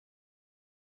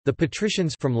The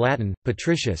patricians from Latin,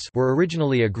 patricius were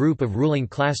originally a group of ruling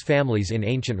class families in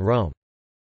ancient Rome.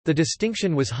 The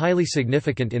distinction was highly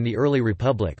significant in the early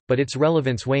Republic, but its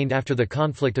relevance waned after the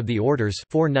conflict of the orders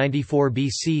 494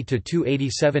 BC to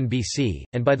 287 BC,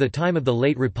 and by the time of the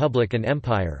late Republic and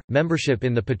Empire, membership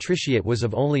in the patriciate was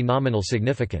of only nominal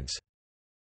significance.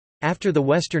 After the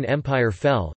Western Empire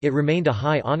fell, it remained a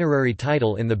high honorary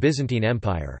title in the Byzantine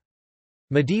Empire.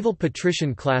 Medieval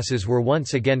patrician classes were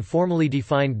once again formally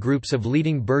defined groups of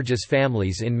leading burgess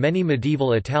families in many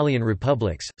medieval Italian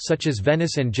republics, such as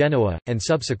Venice and Genoa, and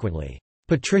subsequently,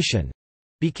 patrician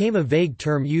became a vague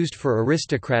term used for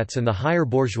aristocrats and the higher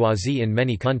bourgeoisie in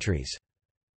many countries.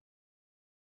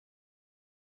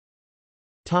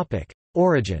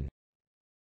 Origin.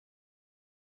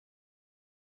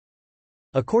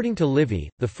 According to Livy,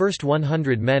 the first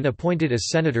 100 men appointed as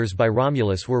senators by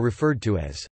Romulus were referred to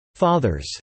as fathers,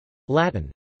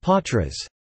 Latin, patres,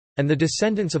 and the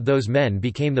descendants of those men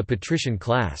became the patrician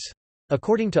class.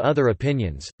 According to other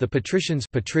opinions, the patricians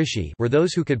patrici were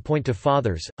those who could point to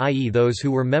fathers, i.e. those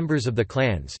who were members of the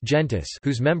clans gentis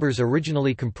whose members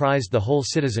originally comprised the whole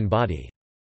citizen body.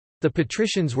 The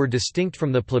patricians were distinct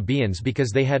from the plebeians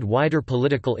because they had wider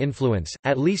political influence,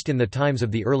 at least in the times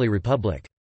of the early Republic.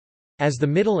 As the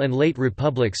Middle and Late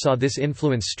Republic saw this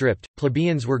influence stripped,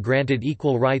 plebeians were granted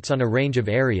equal rights on a range of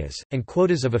areas, and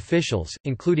quotas of officials,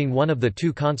 including one of the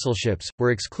two consulships, were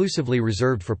exclusively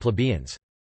reserved for plebeians.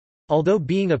 Although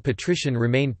being a patrician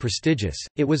remained prestigious,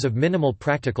 it was of minimal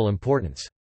practical importance.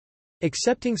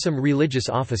 Excepting some religious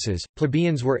offices,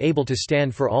 plebeians were able to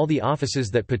stand for all the offices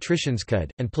that patricians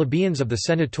could, and plebeians of the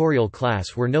senatorial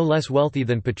class were no less wealthy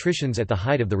than patricians at the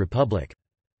height of the Republic.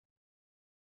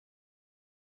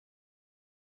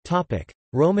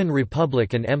 Roman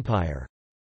Republic and Empire.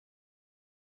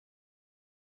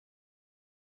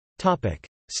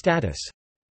 Status.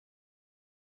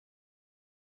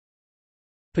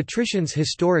 Patricians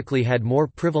historically had more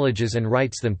privileges and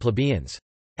rights than plebeians.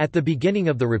 At the beginning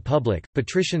of the Republic,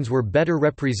 patricians were better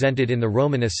represented in the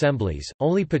Roman assemblies,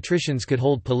 only patricians could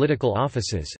hold political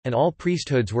offices, and all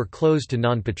priesthoods were closed to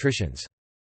non-patricians.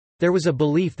 There was a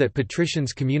belief that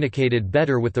patricians communicated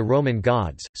better with the Roman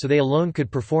gods, so they alone could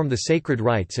perform the sacred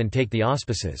rites and take the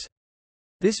auspices.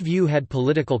 This view had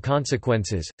political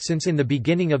consequences, since in the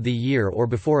beginning of the year or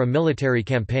before a military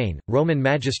campaign, Roman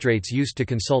magistrates used to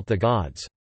consult the gods.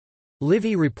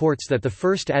 Livy reports that the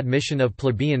first admission of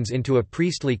plebeians into a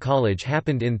priestly college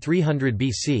happened in 300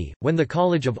 BC, when the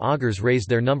College of Augurs raised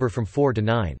their number from 4 to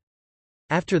 9.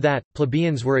 After that,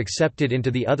 plebeians were accepted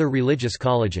into the other religious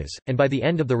colleges, and by the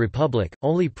end of the Republic,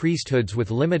 only priesthoods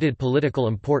with limited political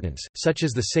importance, such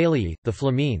as the Salii, the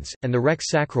Flamines, and the Rex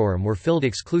Sacrorum were filled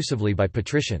exclusively by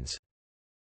patricians.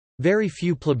 Very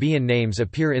few plebeian names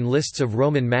appear in lists of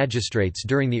Roman magistrates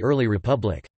during the early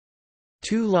Republic.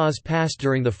 Two laws passed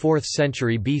during the 4th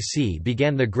century BC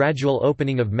began the gradual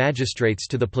opening of magistrates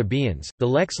to the plebeians, the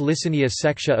Lex Licinia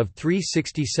Sextia of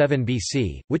 367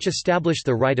 BC, which established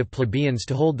the right of plebeians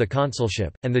to hold the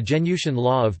consulship, and the Genutian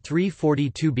Law of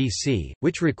 342 BC,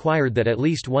 which required that at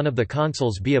least one of the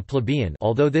consuls be a plebeian,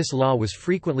 although this law was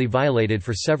frequently violated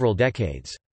for several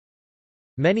decades.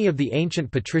 Many of the ancient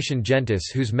patrician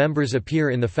gentis whose members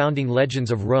appear in the founding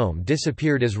legends of Rome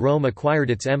disappeared as Rome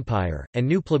acquired its empire, and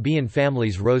new plebeian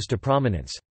families rose to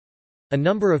prominence. A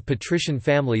number of patrician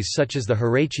families such as the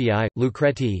Horatii,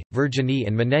 Lucretii, Virginii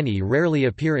and Meneni rarely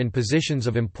appear in positions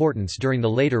of importance during the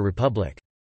later Republic.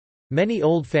 Many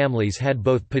old families had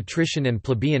both patrician and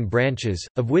plebeian branches,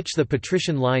 of which the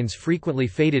patrician lines frequently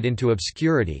faded into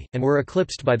obscurity, and were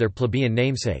eclipsed by their plebeian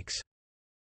namesakes.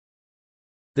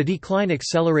 The decline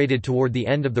accelerated toward the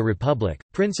end of the Republic,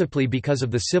 principally because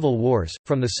of the civil wars,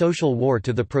 from the social war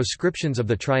to the proscriptions of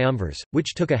the triumvirs,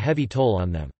 which took a heavy toll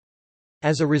on them.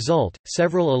 As a result,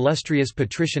 several illustrious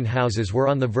patrician houses were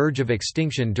on the verge of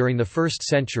extinction during the 1st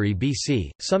century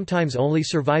BC, sometimes only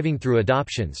surviving through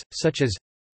adoptions, such as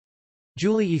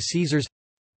Julii Caesars,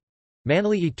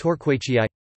 Manlii Torquatii,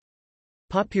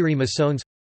 Papiri Masones,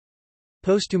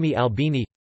 Postumi Albini,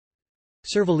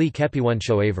 Servili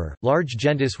Kepiwunshoaver. Large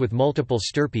gentis with multiple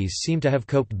stirpes seem to have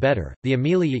coped better. The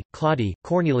Aemilii, Claudii,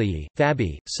 Cornelii,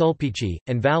 Fabii, Sulpici,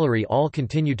 and Valerii all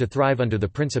continued to thrive under the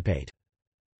Principate.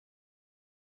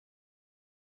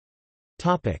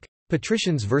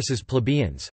 Patricians versus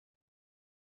plebeians.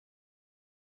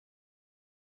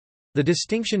 The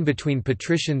distinction between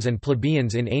patricians and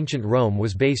plebeians in ancient Rome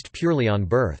was based purely on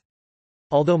birth.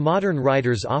 Although modern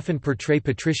writers often portray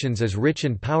patricians as rich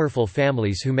and powerful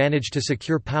families who managed to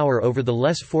secure power over the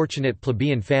less fortunate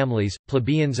plebeian families,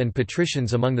 plebeians and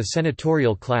patricians among the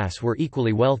senatorial class were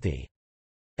equally wealthy.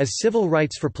 As civil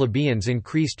rights for plebeians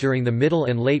increased during the Middle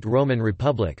and Late Roman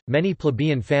Republic, many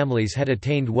plebeian families had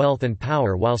attained wealth and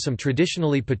power while some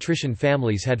traditionally patrician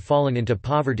families had fallen into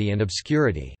poverty and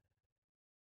obscurity.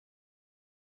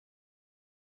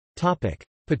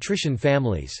 Patrician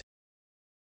families.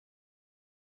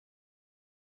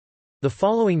 The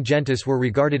following gentes were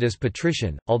regarded as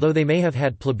patrician, although they may have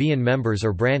had plebeian members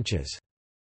or branches.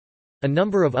 A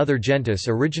number of other gentes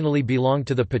originally belonged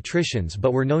to the patricians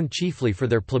but were known chiefly for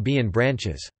their plebeian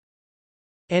branches.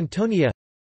 Antonia,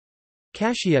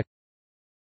 Cassia,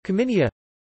 Cominia,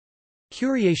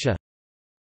 Curiatia,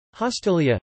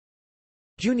 Hostilia,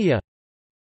 Junia,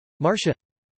 Marcia.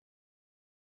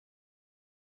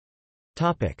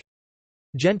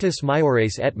 Gentes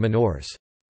maiores et minores.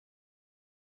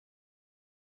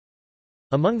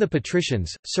 Among the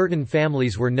patricians, certain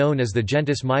families were known as the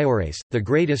gentes maiores, the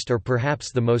greatest or perhaps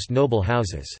the most noble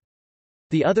houses.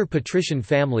 The other patrician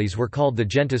families were called the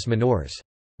gentes minores.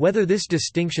 Whether this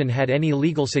distinction had any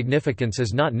legal significance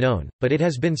is not known, but it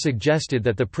has been suggested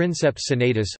that the princeps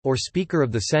senatus, or Speaker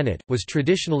of the Senate, was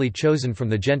traditionally chosen from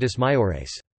the gentes maiores.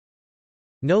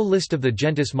 No list of the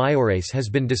gentes maiores has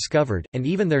been discovered, and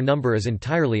even their number is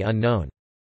entirely unknown.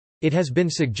 It has been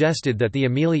suggested that the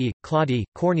Aemilii, Claudii,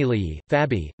 Cornelii,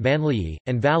 Fabii, Manlii,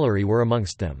 and Valerii were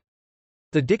amongst them.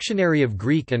 The Dictionary of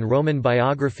Greek and Roman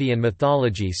Biography and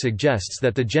Mythology suggests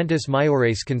that the gentes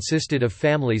maiores consisted of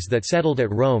families that settled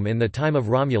at Rome in the time of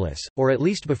Romulus, or at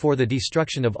least before the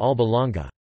destruction of Alba Longa.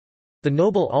 The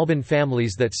noble Alban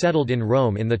families that settled in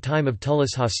Rome in the time of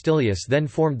Tullus Hostilius then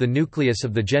formed the nucleus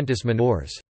of the gentes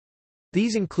minores.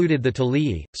 These included the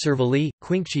Tullii, Servilii,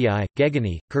 Quinctii,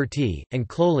 Gegani, Curtii, and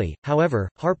Cloli. However,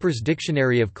 Harper's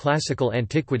Dictionary of Classical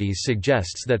Antiquities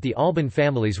suggests that the Alban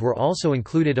families were also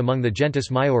included among the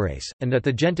gentes maiores, and that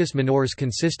the gentes minores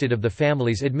consisted of the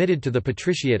families admitted to the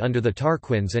patriciate under the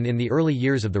Tarquins and in the early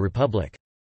years of the Republic.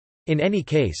 In any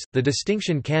case, the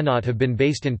distinction cannot have been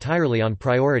based entirely on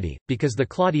priority, because the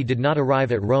Claudi did not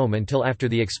arrive at Rome until after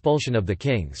the expulsion of the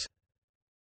kings.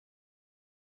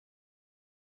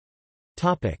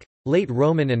 Late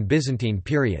Roman and Byzantine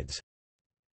periods.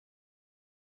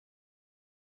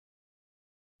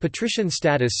 Patrician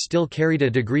status still carried a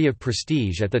degree of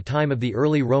prestige at the time of the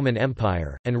early Roman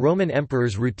Empire, and Roman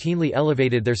emperors routinely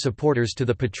elevated their supporters to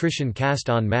the patrician caste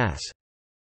en masse.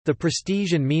 The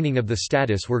prestige and meaning of the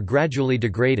status were gradually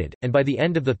degraded, and by the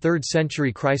end of the 3rd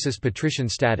century crisis patrician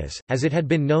status, as it had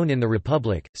been known in the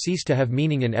Republic, ceased to have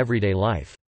meaning in everyday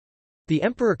life. The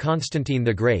Emperor Constantine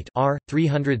the Great R.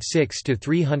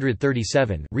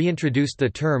 306–337 reintroduced the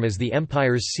term as the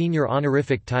empire's senior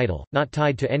honorific title, not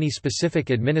tied to any specific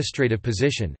administrative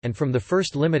position, and from the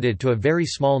first limited to a very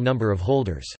small number of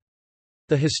holders.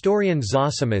 The historian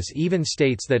Zosimus even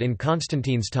states that in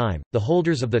Constantine's time, the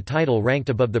holders of the title ranked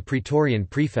above the praetorian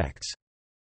prefects.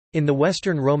 In the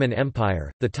Western Roman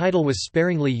Empire, the title was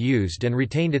sparingly used and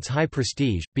retained its high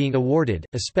prestige, being awarded,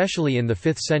 especially in the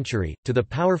 5th century, to the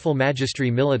powerful magistri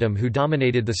militum who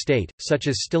dominated the state, such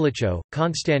as Stilicho,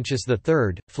 Constantius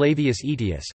III, Flavius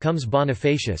Aetius, Comes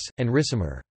Bonifacius, and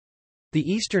Ricimer. The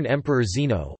Eastern Emperor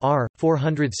Zeno R.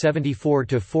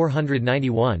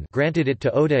 474–491 granted it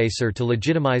to Odoacer to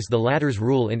legitimize the latter's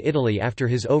rule in Italy after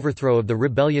his overthrow of the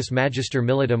rebellious Magister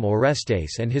Militum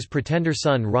Orestes and his pretender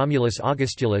son Romulus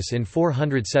Augustulus in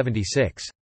 476.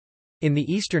 In the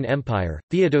Eastern Empire,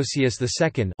 Theodosius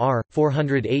II R.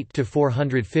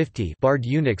 408–450 barred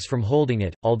eunuchs from holding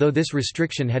it, although this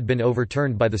restriction had been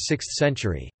overturned by the 6th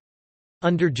century.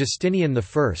 Under Justinian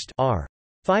I R.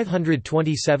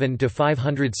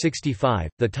 527–565,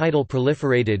 the title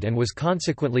proliferated and was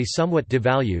consequently somewhat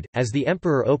devalued, as the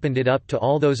emperor opened it up to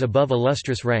all those above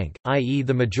illustrious rank, i.e.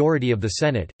 the majority of the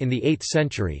Senate. In the 8th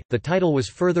century, the title was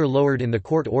further lowered in the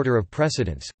court order of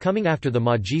precedence, coming after the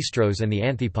magistros and the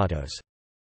anthipatos.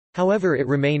 However, it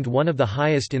remained one of the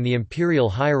highest in the imperial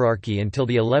hierarchy until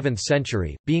the 11th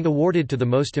century, being awarded to the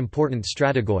most important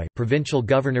strategoi, provincial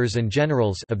governors and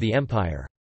generals of the empire.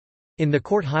 In the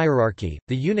court hierarchy,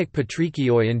 the eunuch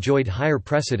patricioi enjoyed higher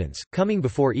precedence, coming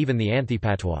before even the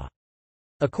anthipatoi.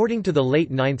 According to the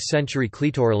late 9th century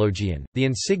Clitorologian, the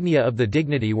insignia of the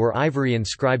dignity were ivory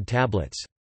inscribed tablets.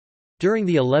 During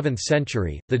the 11th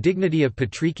century, the dignity of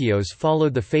patricios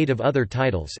followed the fate of other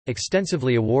titles,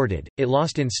 extensively awarded, it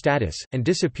lost in status, and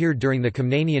disappeared during the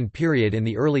Komnenian period in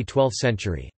the early 12th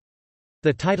century.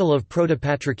 The title of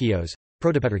protopatricios,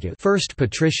 first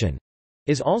patrician,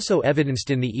 is also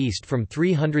evidenced in the East from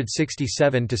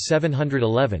 367 to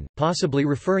 711, possibly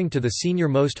referring to the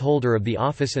senior-most holder of the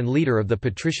office and leader of the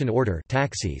patrician order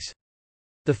taxis.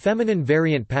 The feminine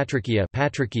variant patricia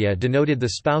denoted the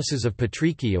spouses of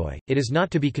patricioi. It is not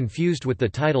to be confused with the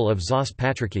title of zos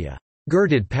patricia,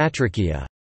 girded patricia,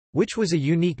 which was a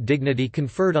unique dignity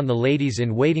conferred on the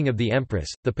ladies-in-waiting of the empress.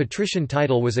 The patrician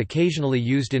title was occasionally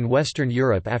used in Western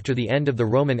Europe after the end of the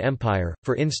Roman Empire.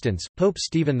 For instance, Pope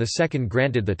Stephen II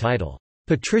granted the title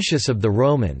Patricius of the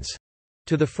Romans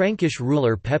to the Frankish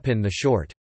ruler Pepin the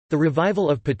Short. The revival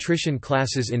of patrician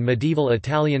classes in medieval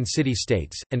Italian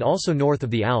city-states, and also north of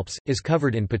the Alps, is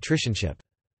covered in patricianship.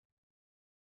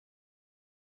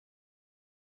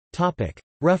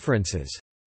 References.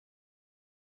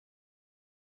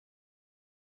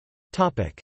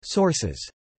 Sources.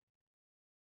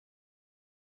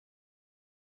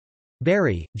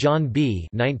 Barry, John B.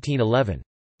 1911.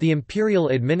 The Imperial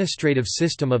Administrative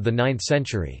System of the Ninth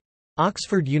Century.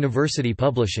 Oxford University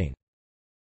Publishing.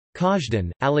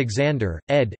 Kazhdan, Alexander,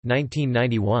 ed.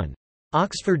 1991.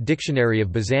 Oxford Dictionary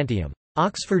of Byzantium.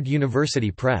 Oxford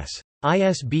University Press.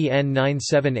 ISBN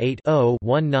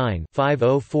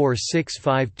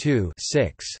 978-0-19-504652-6.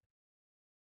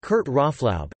 Kurt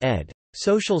Raaflaub, ed.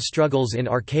 Social Struggles in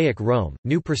Archaic Rome,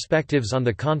 New Perspectives on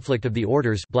the Conflict of the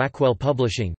Orders, Blackwell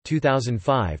Publishing,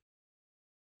 2005.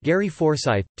 Gary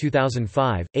Forsyth,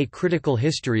 2005, A Critical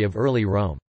History of Early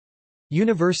Rome.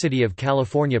 University of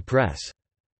California Press.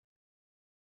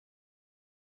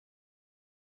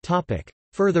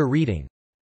 Further reading.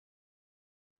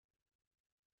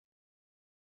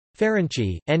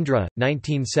 Ferenczi, Endra,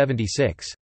 1976.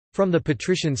 From the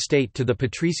Patrician State to the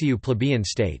Patriciu Plebeian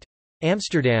State.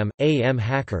 Amsterdam, A. M.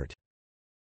 Hackert.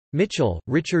 Mitchell,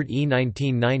 Richard E.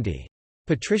 1990.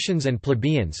 Patricians and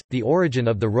Plebeians, The Origin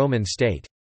of the Roman State.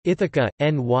 Ithaca,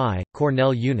 N.Y.,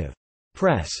 Cornell Univ.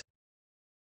 Press.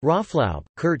 Raaflaub,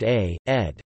 Kurt A.,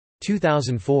 ed.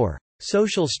 2004.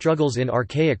 Social Struggles in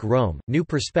Archaic Rome, New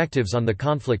Perspectives on the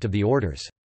Conflict of the Orders.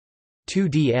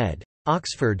 2d ed.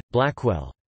 Oxford,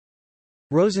 Blackwell.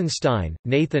 Rosenstein,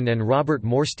 Nathan and Robert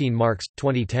Morstein Marks,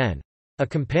 2010. A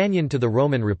Companion to the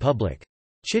Roman Republic.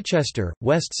 Chichester,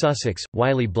 West Sussex,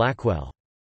 Wiley Blackwell.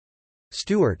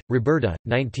 Stewart, Roberta,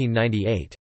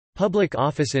 1998. Public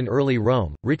Office in Early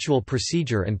Rome, Ritual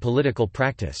Procedure and Political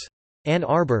Practice. Ann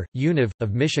Arbor, Univ,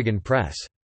 of Michigan Press.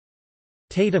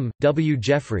 Tatum, W.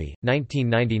 Jeffrey,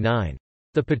 1999.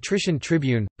 The Patrician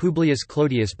Tribune, Publius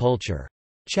Clodius Pulcher.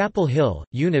 Chapel Hill,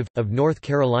 Univ, of North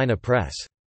Carolina Press.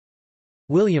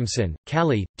 Williamson,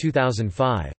 Callie,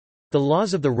 2005. The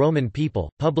Laws of the Roman People,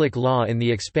 Public Law in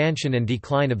the Expansion and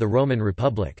Decline of the Roman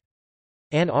Republic.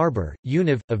 Ann Arbor,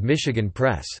 Univ, of Michigan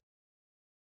Press.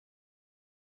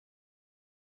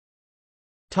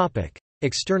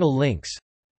 External links.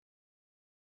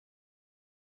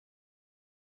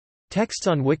 Texts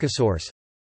on Wikisource.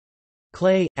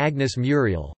 Clay, Agnes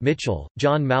Muriel, Mitchell,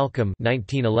 John Malcolm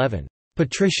 1911.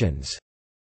 Patricians.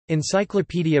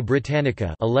 Encyclopædia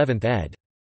Britannica 11th ed.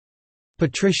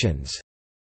 Patricians.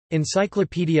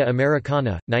 Encyclopædia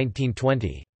Americana,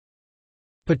 1920.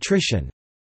 Patrician.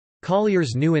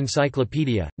 Collier's New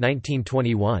Encyclopedia,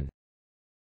 1921.